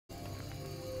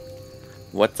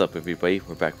What's up, everybody?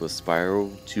 We're back with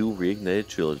Spyro 2 Reignited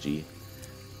Trilogy.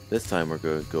 This time we're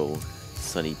going to go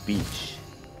Sunny Beach,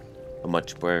 a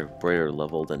much brighter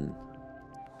level than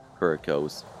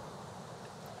Hurrico's.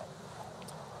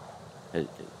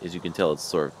 As you can tell, it's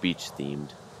sort of beach themed.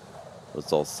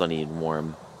 It's all sunny and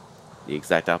warm, the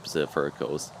exact opposite of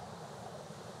Hurrico's.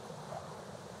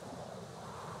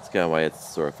 It's kind of why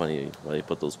it's sort of funny why they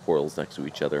put those portals next to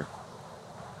each other.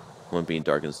 One being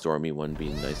dark and stormy, one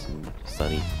being nice and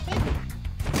sunny.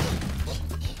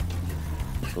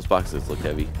 Those boxes look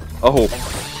heavy. Oh!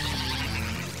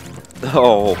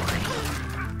 Oh!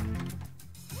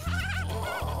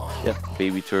 Yep,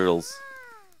 baby turtles.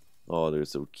 Oh, they're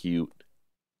so cute.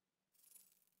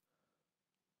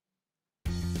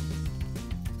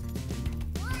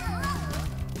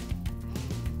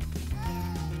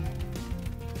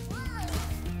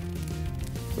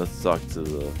 Let's talk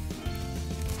to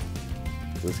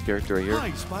this character right here. Hi,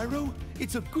 Spyro.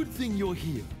 It's a good thing you're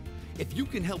here. If you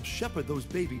can help shepherd those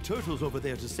baby turtles over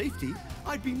there to safety,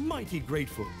 I'd be mighty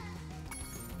grateful.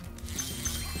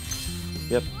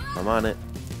 Yep, I'm on it.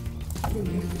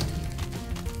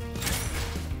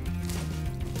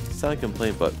 It's not a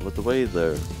complaint, but with the way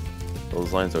those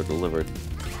lines are delivered,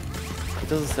 it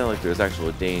doesn't sound like there's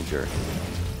actual danger.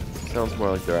 It sounds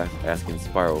more like they're asking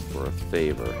Spyro for a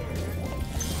favor.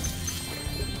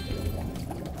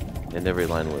 And every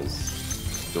line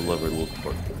was delivered a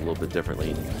little bit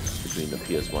differently between the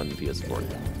PS1 and PS4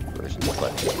 versions.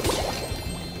 But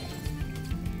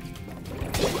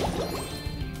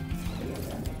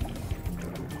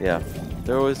yeah,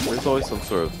 there's always some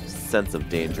sort of sense of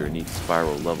danger in each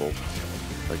Spyro level,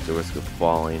 like the risk of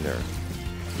falling or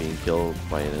being killed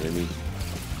by an enemy.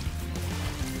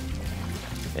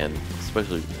 And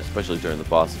especially during the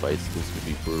boss fights, this could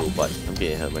be brutal. But I'm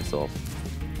getting ahead of myself.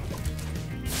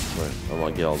 I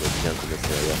want to get all the gems in this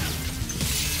area.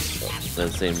 They're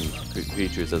the same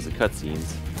creatures as the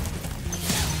cutscenes.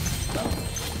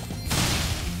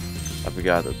 I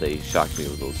forgot that they shocked me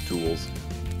with those tools.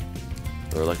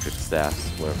 Or electric staffs,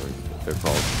 whatever they're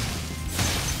called.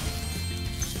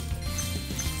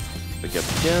 Pick up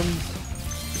gems.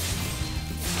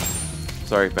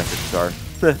 Sorry, back to the car.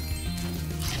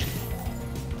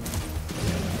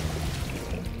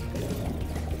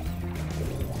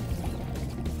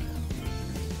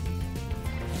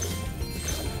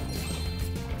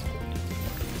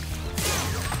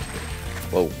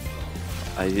 Whoa,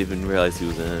 I didn't even realize he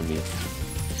was an enemy.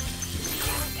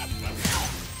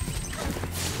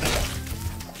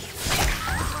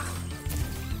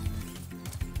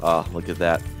 Ah, look at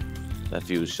that. That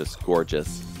view is just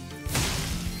gorgeous.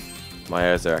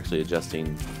 My eyes are actually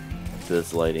adjusting to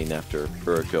this lighting after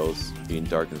Hurrico's being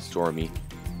dark and stormy.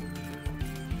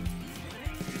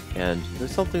 And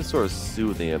there's something sort of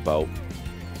soothing about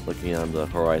looking on the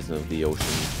horizon of the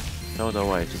ocean. I don't know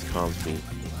why, it just calms me.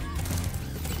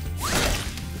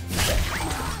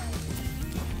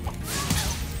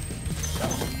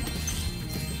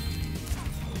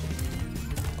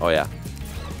 Oh yeah,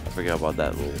 I forgot about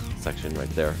that little section right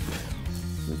there,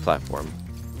 the platform.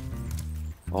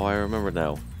 Oh, I remember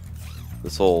now.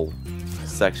 This whole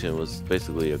section was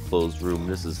basically a closed room.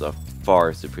 This is a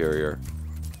far superior,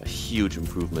 a huge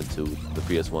improvement to the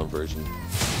PS1 version.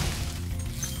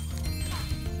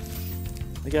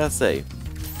 I gotta say,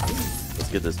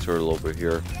 let's get this turtle over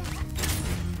here.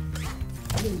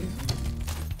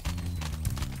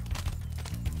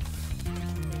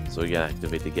 So we gotta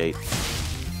activate the gate.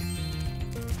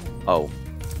 Oh.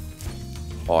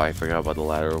 Oh, I forgot about the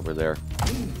ladder over there.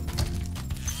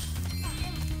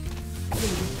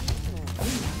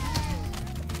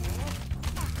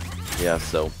 Yeah,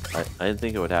 so I didn't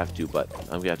think I would have to, but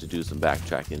I'm gonna have to do some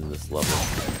backtracking in this level.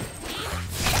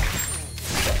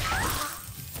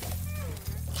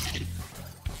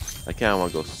 I kinda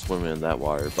wanna go swimming in that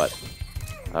water, but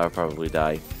I'll probably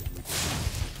die.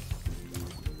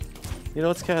 You know,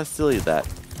 it's kinda silly that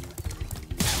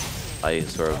I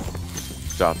sort of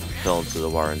fell into the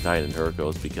water and died in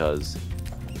Hurrico's, because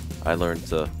I learned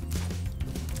to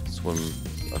swim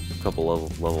a couple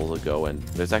levels ago, and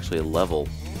there's actually a level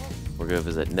we're going to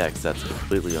visit next that's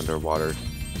completely underwater.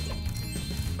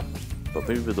 But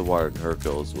maybe the water in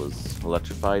Hurrico's was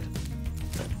electrified?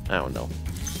 I don't know.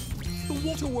 The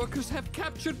water workers have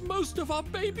captured most of our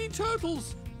baby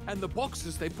turtles, and the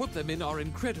boxes they put them in are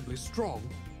incredibly strong.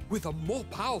 With a more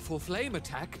powerful flame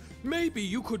attack, maybe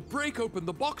you could break open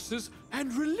the boxes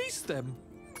and release them.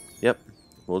 Yep,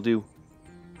 will do.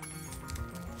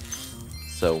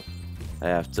 So, I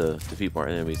have to defeat more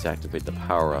enemies to activate the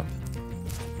power-up.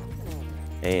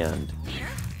 And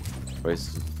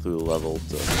race through the level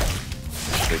to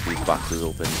break these boxes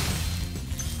open.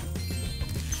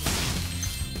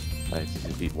 I have to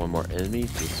defeat one more enemy.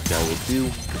 This guy will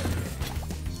do.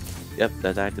 Yep,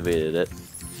 that activated it.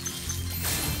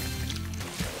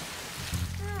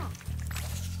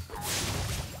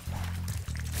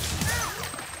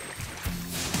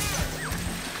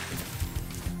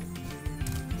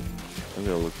 I'm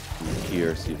gonna look through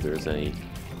here, see if there's any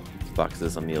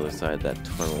boxes on the other side of that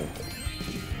tunnel.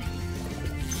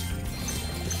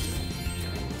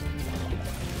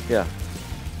 Yeah.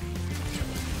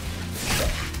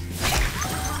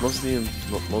 Most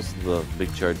of the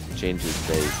big changes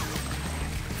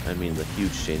I mean the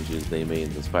huge changes they made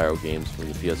in the Spyro games from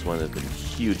the PS1 have been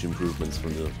huge improvements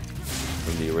from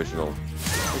the original.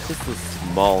 It's just the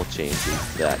small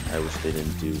changes that I wish they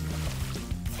didn't do.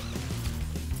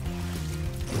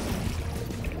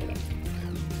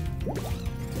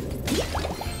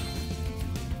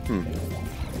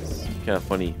 It's kind of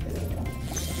funny.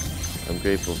 I'm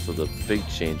grateful for the big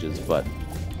changes, but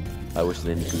I wish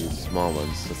they didn't do the small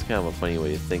ones. That's kind of a funny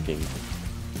way of thinking.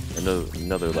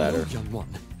 Another ladder. Hello, young one.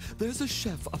 There's a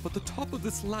chef up at the top of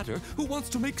this ladder who wants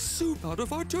to make soup out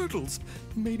of our turtles.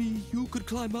 Maybe you could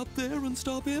climb up there and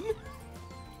stop him?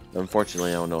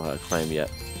 Unfortunately, I don't know how to climb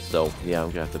yet. So, yeah, I'm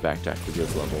gonna have to backtrack to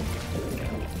this level.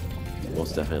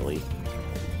 Most definitely.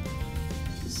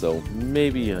 So,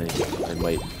 maybe I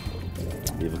might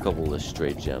leave a couple of the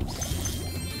stray gems.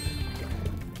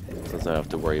 Since I don't have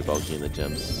to worry about getting the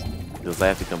gems. Because I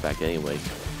have to come back anyway.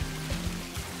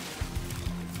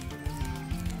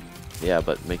 Yeah,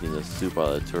 but making the soup out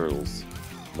of the turtles,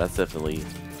 that's definitely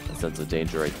a sense of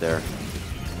danger right there.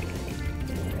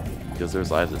 Because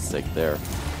there's lives at stake there.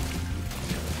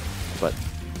 But,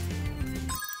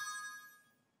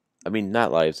 I mean,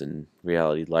 not lives in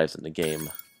reality, lives in the game.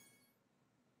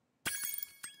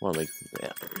 What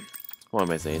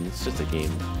am I saying? It's just a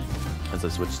game. As I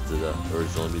switch to the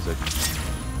original music.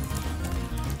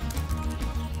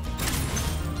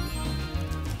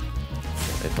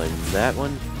 I claim that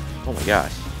one. Oh my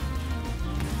gosh.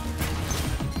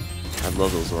 I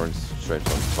love those orange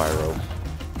stripes on Spyro.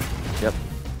 Yep.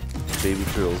 Baby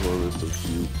turtles, oh, they're so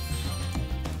cute.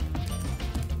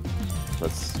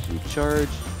 Let's recharge.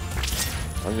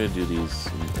 I'm gonna do these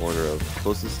in order of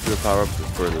closest to the power up to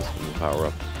furthest from the power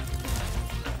up.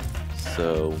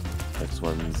 So, next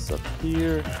one's up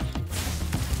here.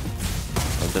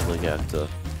 I'm definitely gonna have to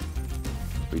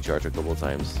recharge a couple of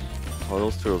times. Oh,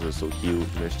 those turtles are so cute.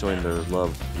 They're showing their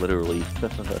love, literally,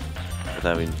 with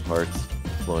having hearts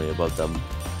flowing above them.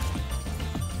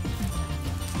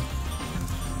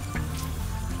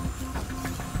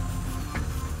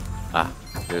 Ah,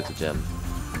 there's a gem.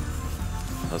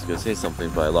 I was gonna say something,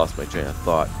 but I lost my train of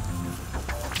thought.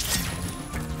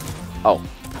 Oh.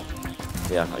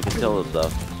 Yeah, I can tell that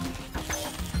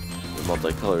the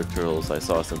multicolored turtles I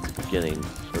saw since the beginning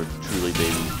are truly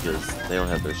babies because they don't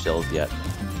have their shells yet.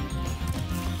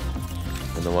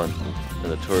 And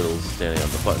the turtles standing on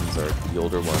the buttons are the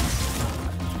older ones.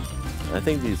 And I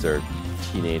think these are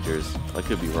teenagers. I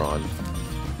could be wrong.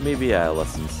 Maybe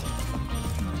adolescents.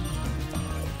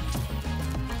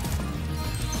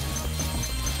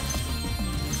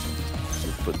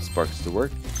 Let's put sparks to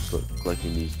work.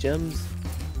 Collecting these gems.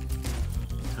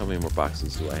 How many more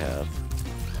boxes do I have?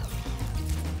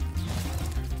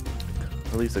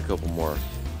 At least a couple more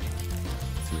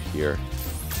through here.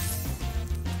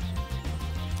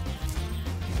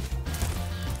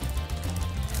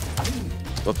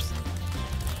 Whoops.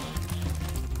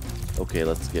 Okay,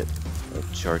 let's get a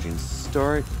charging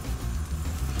start.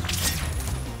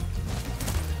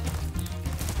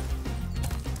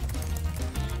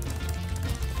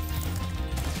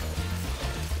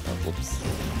 Oh, whoops.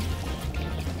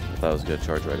 I thought I was gonna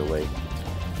charge right away.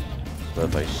 But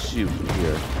if I shoot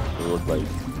here, it'll look like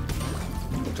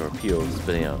a torpedo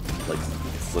spinning out.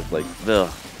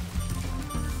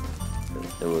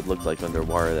 It would look like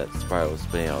underwater that Spyro was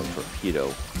spinning out a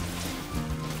torpedo.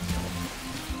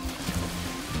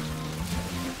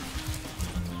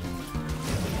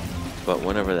 But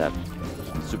whenever that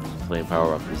super flame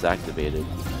power up is activated,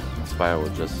 Spyro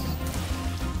would just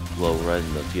glow red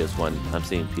in the PS1. I'm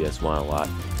saying PS1 a lot.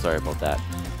 Sorry about that.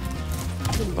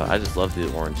 But I just love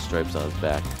the orange stripes on his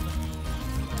back.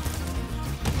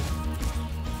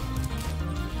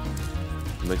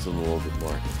 It makes him a little bit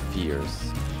more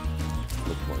fierce.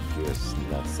 Look more fierce in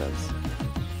that sense.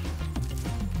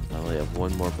 I only have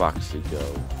one more box to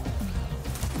go.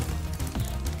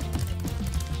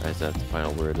 I just have to find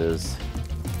out where it is.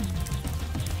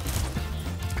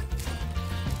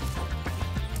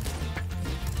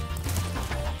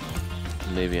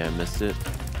 Maybe I missed it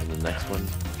in the next one.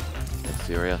 Next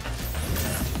area.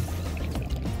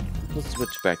 Let's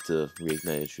switch back to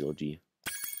Reignited Trilogy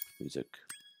music.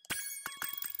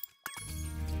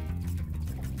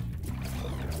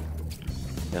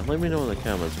 Now let me know in the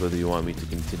comments whether you want me to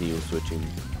continue switching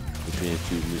between the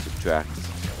two music tracks.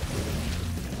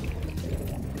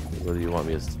 Whether you want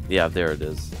me to... Yeah, there it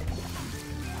is.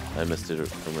 I missed it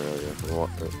from earlier. Or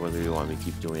whether you want me to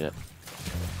keep doing it.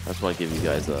 I just want to give you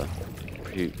guys a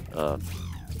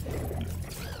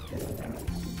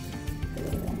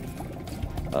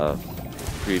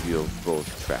preview of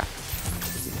both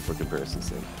tracks for comparison's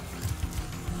sake.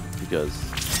 Because,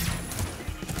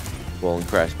 well, in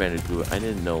Crash Bandicoot, I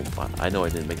know I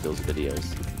didn't make those videos.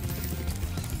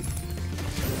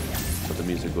 But the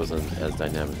music wasn't as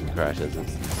dynamic in Crash as in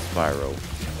Spyro.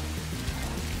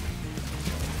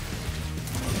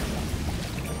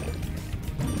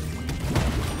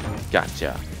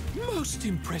 Gotcha. Most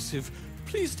impressive.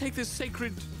 Please take this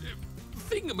sacred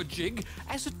thingamajig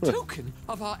as a token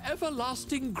of our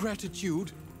everlasting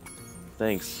gratitude.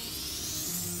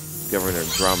 Thanks, Governor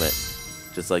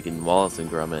Gromit. Just like in Wallace and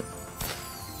Gromit.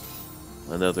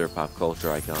 Another pop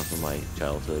culture icon from my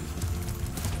childhood.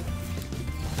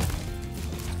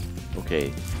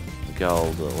 Okay, I got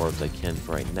all the orbs I can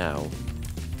for right now.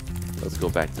 Let's go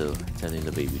back to tending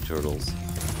the baby turtles.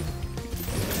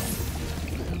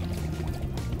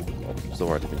 So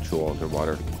hard to control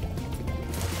underwater.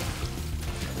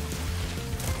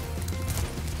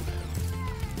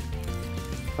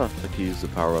 Huh, I could use the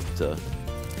power up to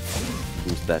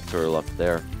boost that turtle up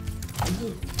there.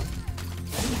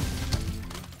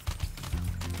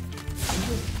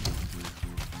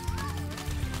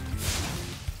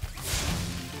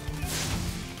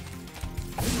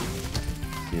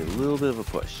 Need a little bit of a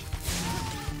push.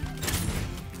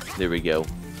 There we go.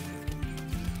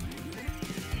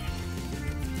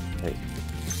 Hey.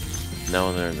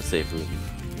 Now they're in the safe room.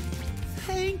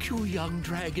 Thank you, young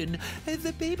dragon.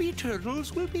 The baby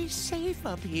turtles will be safe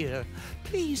up here.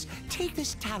 Please take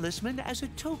this talisman as a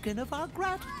token of our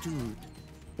gratitude.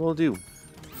 Will do.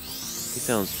 He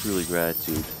sounds truly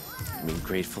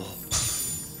grateful.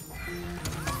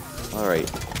 Alright.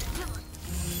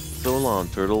 So long,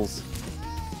 turtles.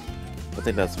 I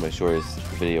think that's my shortest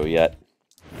video yet.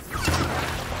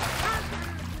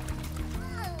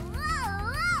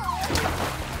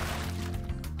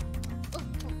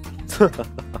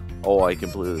 Oh, I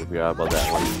completely forgot about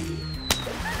that one.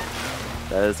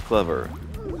 That is clever.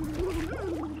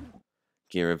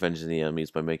 Gain revenge on the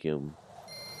enemies by making them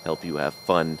help you have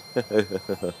fun.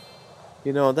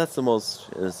 You know, that's the most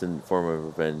innocent form of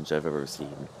revenge I've ever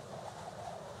seen.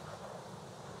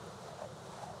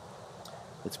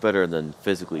 It's better than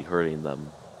physically hurting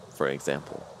them, for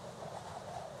example.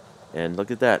 And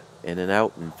look at that, in and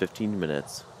out in 15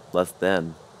 minutes. Less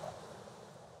than.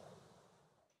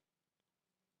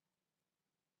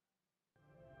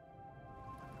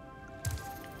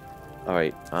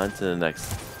 Alright, on to the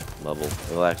next level.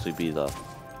 It'll actually be the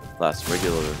last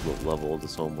regular level of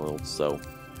this homeworld, so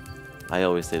I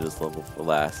always save this level for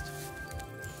last.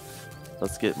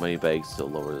 Let's get money bags to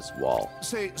lower this wall.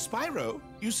 Say, Spyro,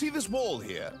 you see this wall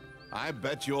here? I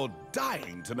bet you're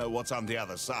dying to know what's on the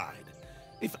other side.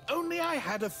 If only I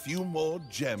had a few more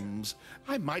gems,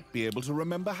 I might be able to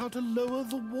remember how to lower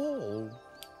the wall.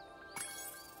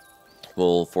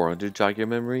 Will 400 jog your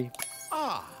memory?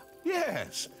 Ah,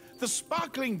 yes. The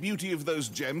sparkling beauty of those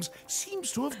gems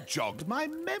seems to have jogged my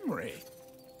memory.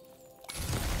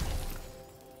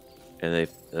 And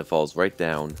it falls right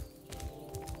down.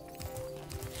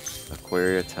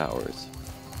 Aquaria Towers.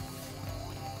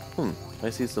 I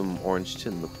see some orange shit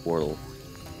in the portal.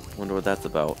 Wonder what that's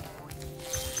about.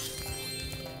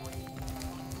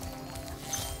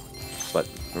 But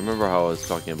remember how I was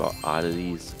talking about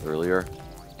oddities earlier?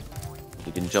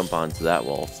 You can jump onto that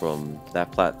wall from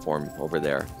that platform over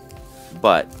there.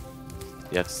 But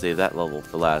you have to save that level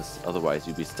for last, otherwise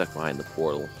you'd be stuck behind the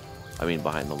portal. I mean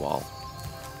behind the wall.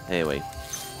 Anyway,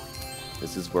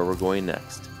 this is where we're going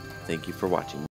next. Thank you for watching.